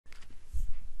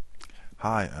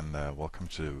Hi, and welcome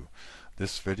to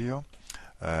this video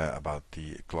about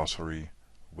the Glossary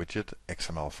Widget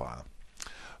XML file.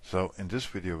 So in this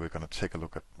video we're going to take a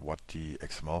look at what the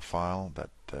XML file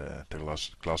that the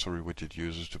Glossary Widget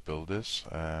uses to build this,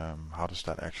 how does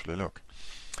that actually look.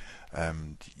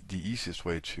 The easiest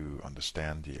way to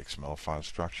understand the XML file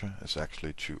structure is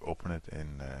actually to open it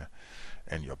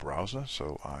in your browser.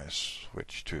 So I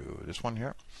switch to this one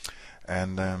here,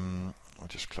 and I'll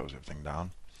just close everything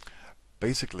down.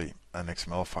 Basically, an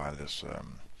XML file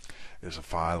is a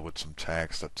file with some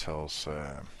tags that tells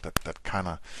that kind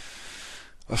of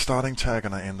a starting tag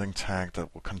and an ending tag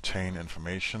that will contain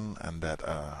information and that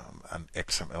an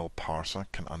XML parser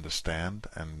can understand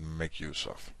and make use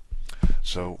of.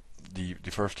 So the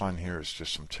first line here is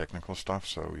just some technical stuff,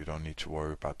 so you don't need to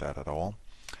worry about that at all.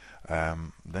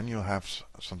 Then you'll have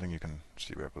something you can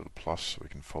see. We have a little plus, so we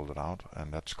can fold it out,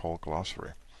 and that's called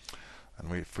glossary.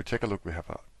 And if we take a look, we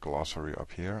have a glossary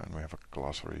up here and we have a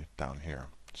glossary down here.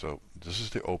 So this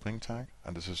is the opening tag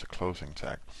and this is a closing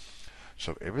tag.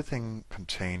 So everything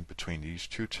contained between these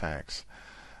two tags,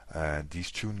 these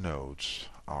two nodes,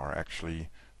 are actually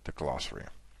the glossary.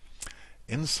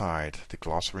 Inside the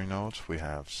glossary nodes we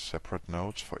have separate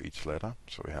nodes for each letter.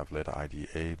 So we have letter ID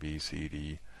A, B, C,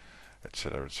 D,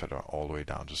 etc., all the way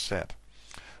down to Z.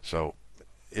 So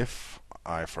if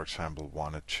I, for example,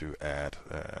 wanted to add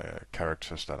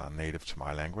characters that are native to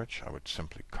my language, I would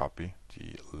simply copy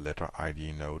the letter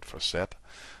ID node for Z,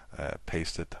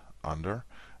 paste it under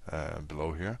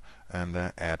below here, and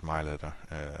add my letter.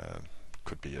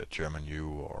 Could be a German U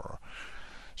or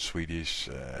Swedish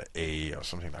A or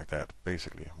something like that.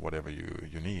 Basically, whatever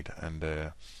you need, and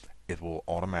it will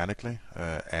automatically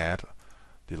add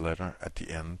the letter at the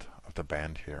end of the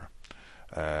band here.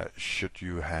 Should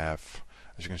you have,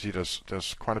 as you can see,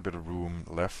 there's quite a bit of room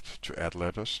left to add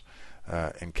letters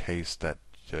in case that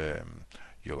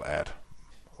you'll add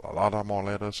a lot of more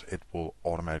letters. It will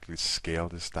automatically scale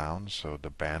this down, so the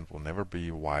band will never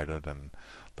be wider than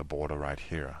the border right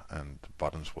here, and the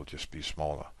buttons will just be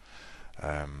smaller.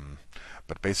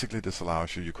 But basically this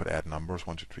allows you could add numbers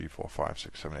 1, 2, 3, 4, 5,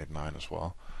 6, 7, 8, 9 as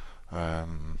well,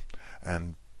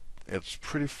 and it's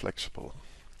pretty flexible.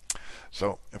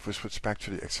 So if we switch back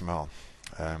to the XML,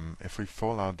 if we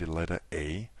fold out the letter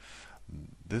A,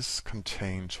 this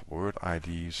contains word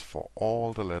IDs for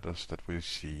all the letters that we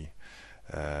see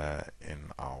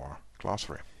in our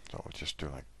glossary. So we'll just do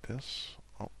like this,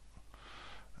 and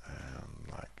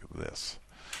like this.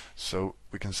 So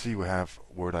we can see we have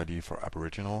word ID for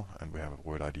Aboriginal and we have a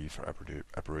word ID for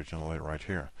Aboriginal right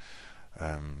here.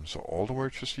 So all the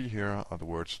words you see here are the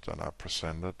words that are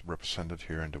represented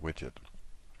here in the widget.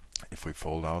 If we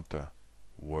fold out the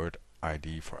word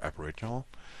ID for Aboriginal,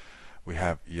 we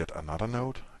have yet another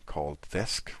node called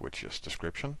desk, which is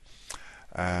description,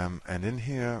 and in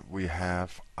here we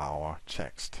have our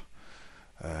text.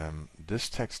 This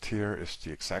text here is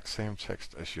the exact same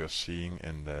text as you're seeing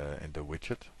in the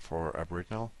widget for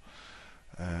Aboriginal.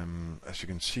 As you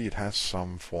can see, it has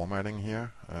some formatting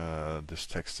here. This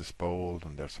text is bold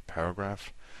and there's a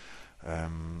paragraph.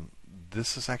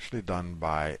 This is actually done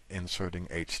by inserting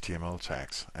HTML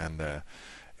tags, and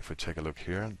if we take a look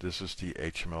here, this is the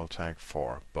HTML tag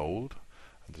for bold,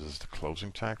 and this is the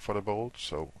closing tag for the bold.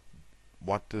 So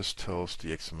what this tells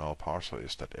the XML parser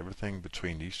is that everything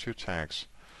between these two tags,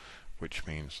 which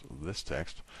means this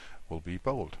text, will be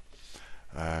bold.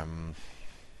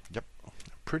 Yep,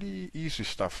 pretty easy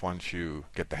stuff once you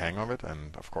get the hang of it,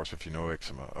 and of course if you know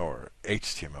XML or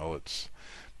HTML, it's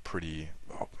pretty,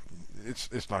 well,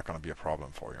 it's not going to be a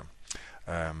problem for you.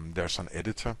 There's an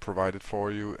editor provided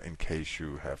for you in case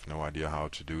you have no idea how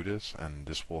to do this, and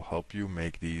this will help you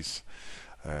make these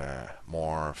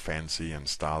more fancy and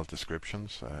styled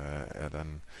descriptions,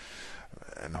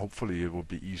 and hopefully it will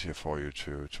be easier for you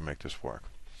to make this work.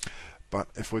 But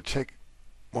if we take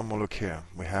one more look here,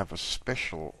 we have a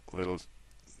special little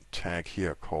tag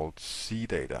here called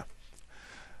CData.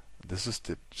 This is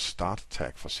the start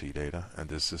tag for CData, and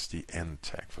this is the end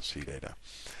tag for CData.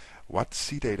 What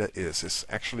CData is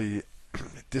actually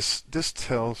this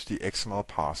tells the XML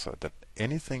parser that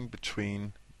anything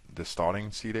between the starting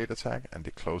CData tag and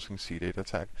the closing CData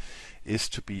tag is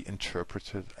to be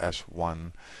interpreted as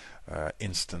one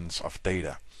instance of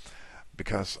data.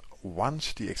 Because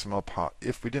once the XML parser,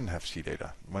 if we didn't have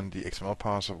CData, when the XML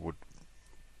parser would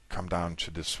come down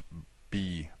to this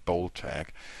B bold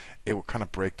tag, it would kind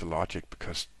of break the logic,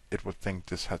 because it would think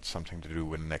this had something to do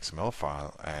with an XML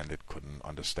file and it couldn't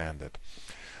understand it.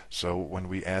 So when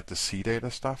we add the CData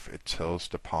stuff, it tells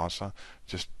the parser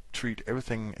just treat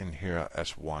everything in here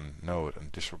as one node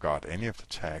and disregard any of the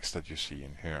tags that you see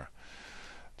in here.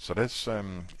 So this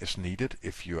is needed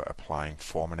if you're applying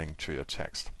formatting to your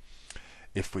text.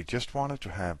 If we just wanted to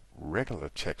have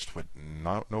regular text with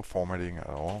no formatting at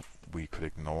all, we could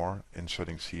ignore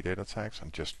inserting CData tags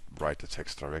and just write the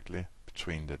text directly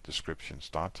between the description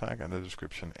start tag and the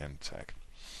description end tag.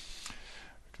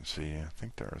 You can see, I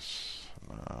think there's,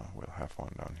 we'll have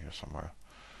one down here somewhere.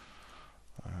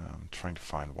 I'm trying to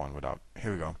find one without,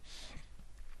 here we go.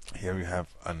 Here we have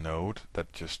a node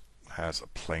that just has a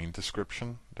plain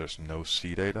description. There's no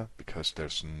CData because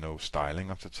there's no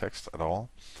styling of the text at all.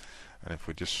 And if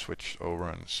we just switch over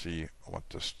and see what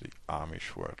does the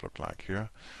Amish word look like here,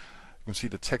 you can see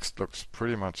the text looks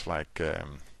pretty much like the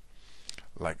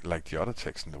other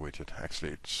text in the widget.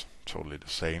 Actually, it's totally the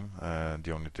same.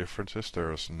 The only difference is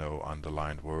there's no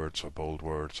underlined words or bold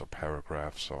words or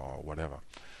paragraphs or whatever.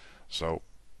 So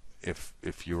if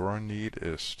your need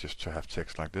is just to have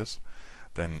text like this,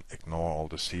 then ignore all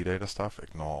the CData stuff,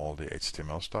 ignore all the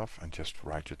HTML stuff, and just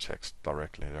write your text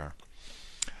directly there.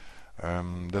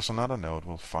 There's another node,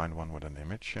 we'll find one with an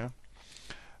image here,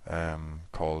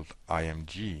 called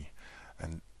IMG,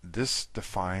 and this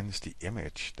defines the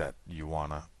image that you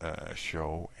want to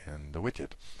show in the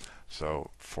widget.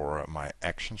 So for my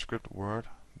action script word,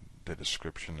 the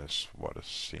description is what is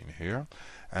seen here,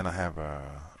 and I have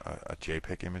a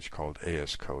JPEG image called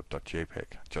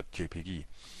ascode.jpg.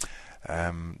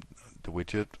 The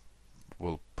widget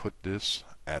will put this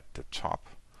at the top,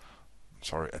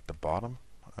 at the bottom.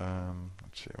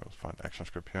 Let's see, we'll find action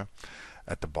script here.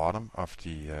 At the bottom of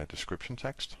the description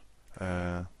text.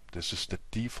 This is the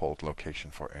default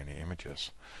location for any images.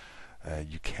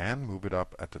 You can move it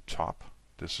up at the top.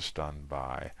 This is done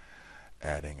by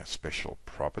adding a special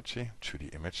property to the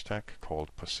image tag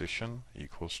called position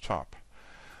equals top.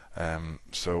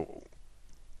 So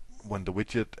when the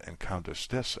widget encounters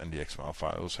this in the XML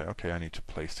file, it will say, okay, I need to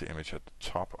place the image at the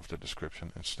top of the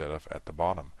description instead of at the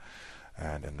bottom.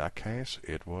 And in that case,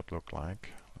 it would look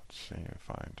like, let's see,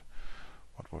 find,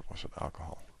 what word was it,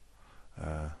 alcohol.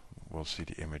 We'll see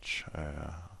the image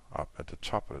up at the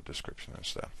top of the description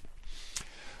instead.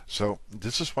 So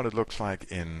this is what it looks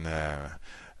like in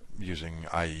using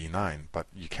IE9, but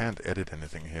you can't edit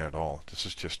anything here at all. This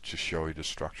is just to show you the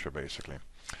structure basically.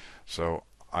 So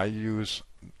I use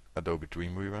Adobe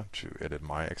Dreamweaver to edit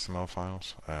my XML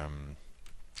files.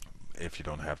 If you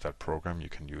don't have that program, you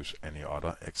can use any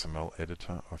other XML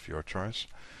editor of your choice,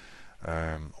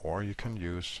 or you can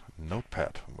use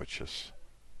Notepad, which is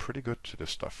pretty good to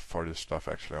this stuff, for this stuff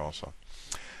actually also.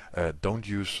 Don't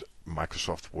use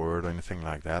Microsoft Word or anything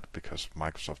like that, because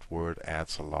Microsoft Word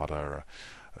adds a lot of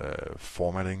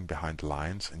formatting behind the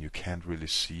lines and you can't really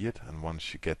see it, and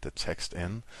once you get the text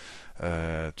in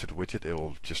to the widget, it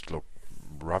will just look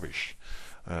rubbish.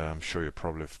 I'm sure you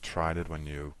probably have tried it when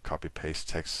you copy paste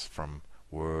text from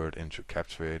Word into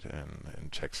Captivate and in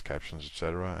text captions,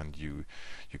 etc., and you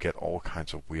get all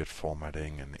kinds of weird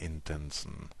formatting and indents,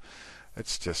 and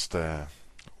it's just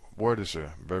Word is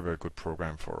a very, very good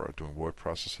program for doing word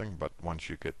processing, but once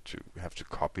you get to have to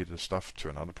copy the stuff to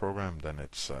another program, then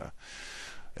it's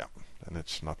then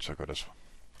it's not so good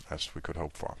as we could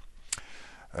hope for.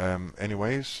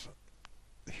 Anyways,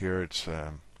 here it's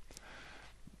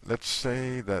let's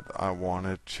say that I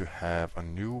wanted to have a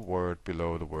new word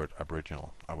below the word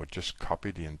Aboriginal. I would just copy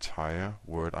the entire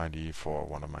word ID for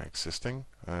one of my existing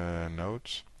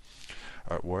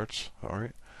words,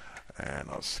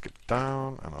 and I'll skip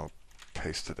down and I'll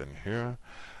paste it in here,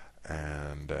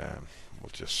 and we'll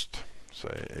just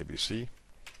say ABC.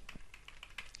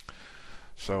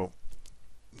 So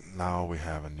now we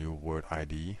have a new word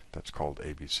ID that's called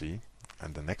ABC,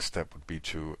 and the next step would be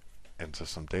to enter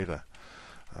some data.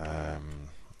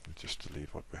 Just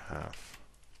delete what we have.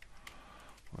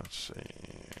 Let's see,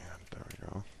 there we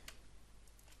go.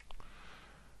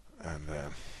 And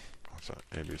then so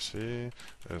ABC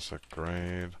is a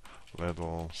great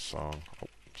little song.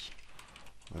 Oops,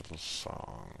 little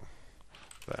song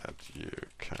that you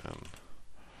can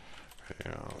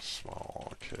hear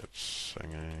small kids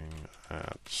singing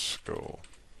at school.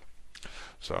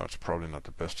 So it's probably not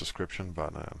the best description,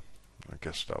 but I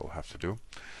guess that will have to do.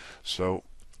 So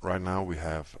right now we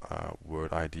have a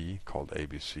word ID called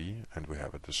ABC, and we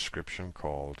have a description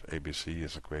called ABC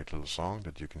is a great little song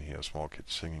that you can hear small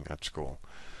kids singing at school.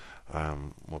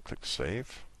 We'll click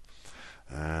Save,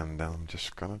 and then I'm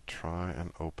just gonna try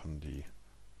and open the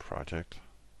project,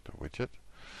 the widget,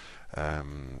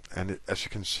 and as you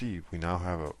can see, we now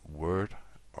have a word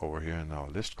over here in our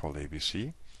list called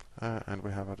ABC, and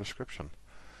we have a description.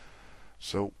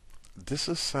 So this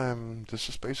is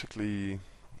basically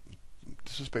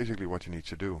what you need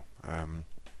to do.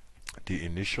 The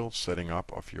initial setting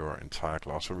up of your entire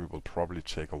glossary will probably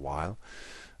take a while,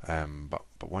 but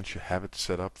once you have it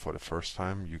set up for the first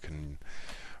time, you can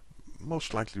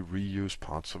most likely reuse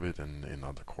parts of it in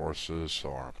other courses,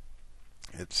 or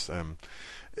it's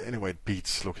anyway, it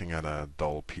beats looking at a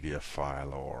dull PDF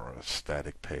file or a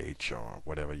static page or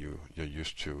whatever you're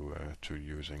used to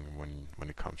using when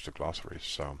it comes to glossaries.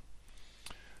 So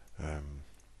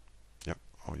yep.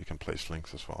 Oh, you can place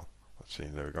links as well. Let's see,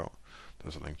 there we go.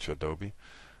 There's a link to Adobe.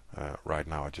 Right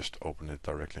now I just opened it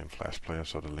directly in Flash Player,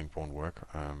 so the link won't work.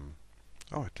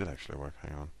 Oh, it did actually work.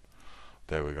 Hang on.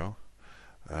 There we go.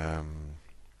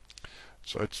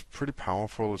 So it's pretty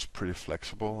powerful, it's pretty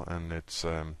flexible, and it's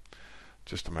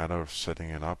just a matter of setting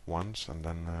it up once, and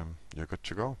then you're good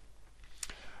to go.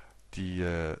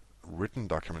 The written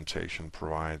documentation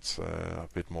provides a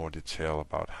bit more detail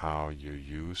about how you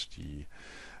use the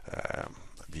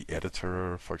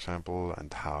editor, for example,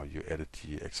 and how you edit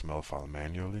the XML file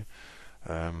manually.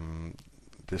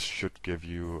 This should give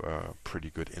you a pretty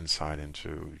good insight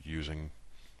into using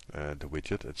the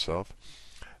widget itself.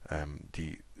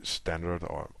 The standard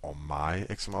or my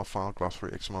XML file,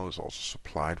 Glossary XML, is also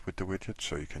supplied with the widget,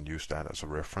 so you can use that as a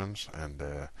reference and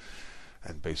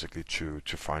basically to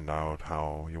find out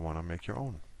how you want to make your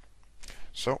own.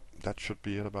 So that should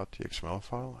be it about the XML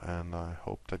file, and I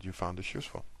hope that you found this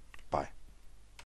useful.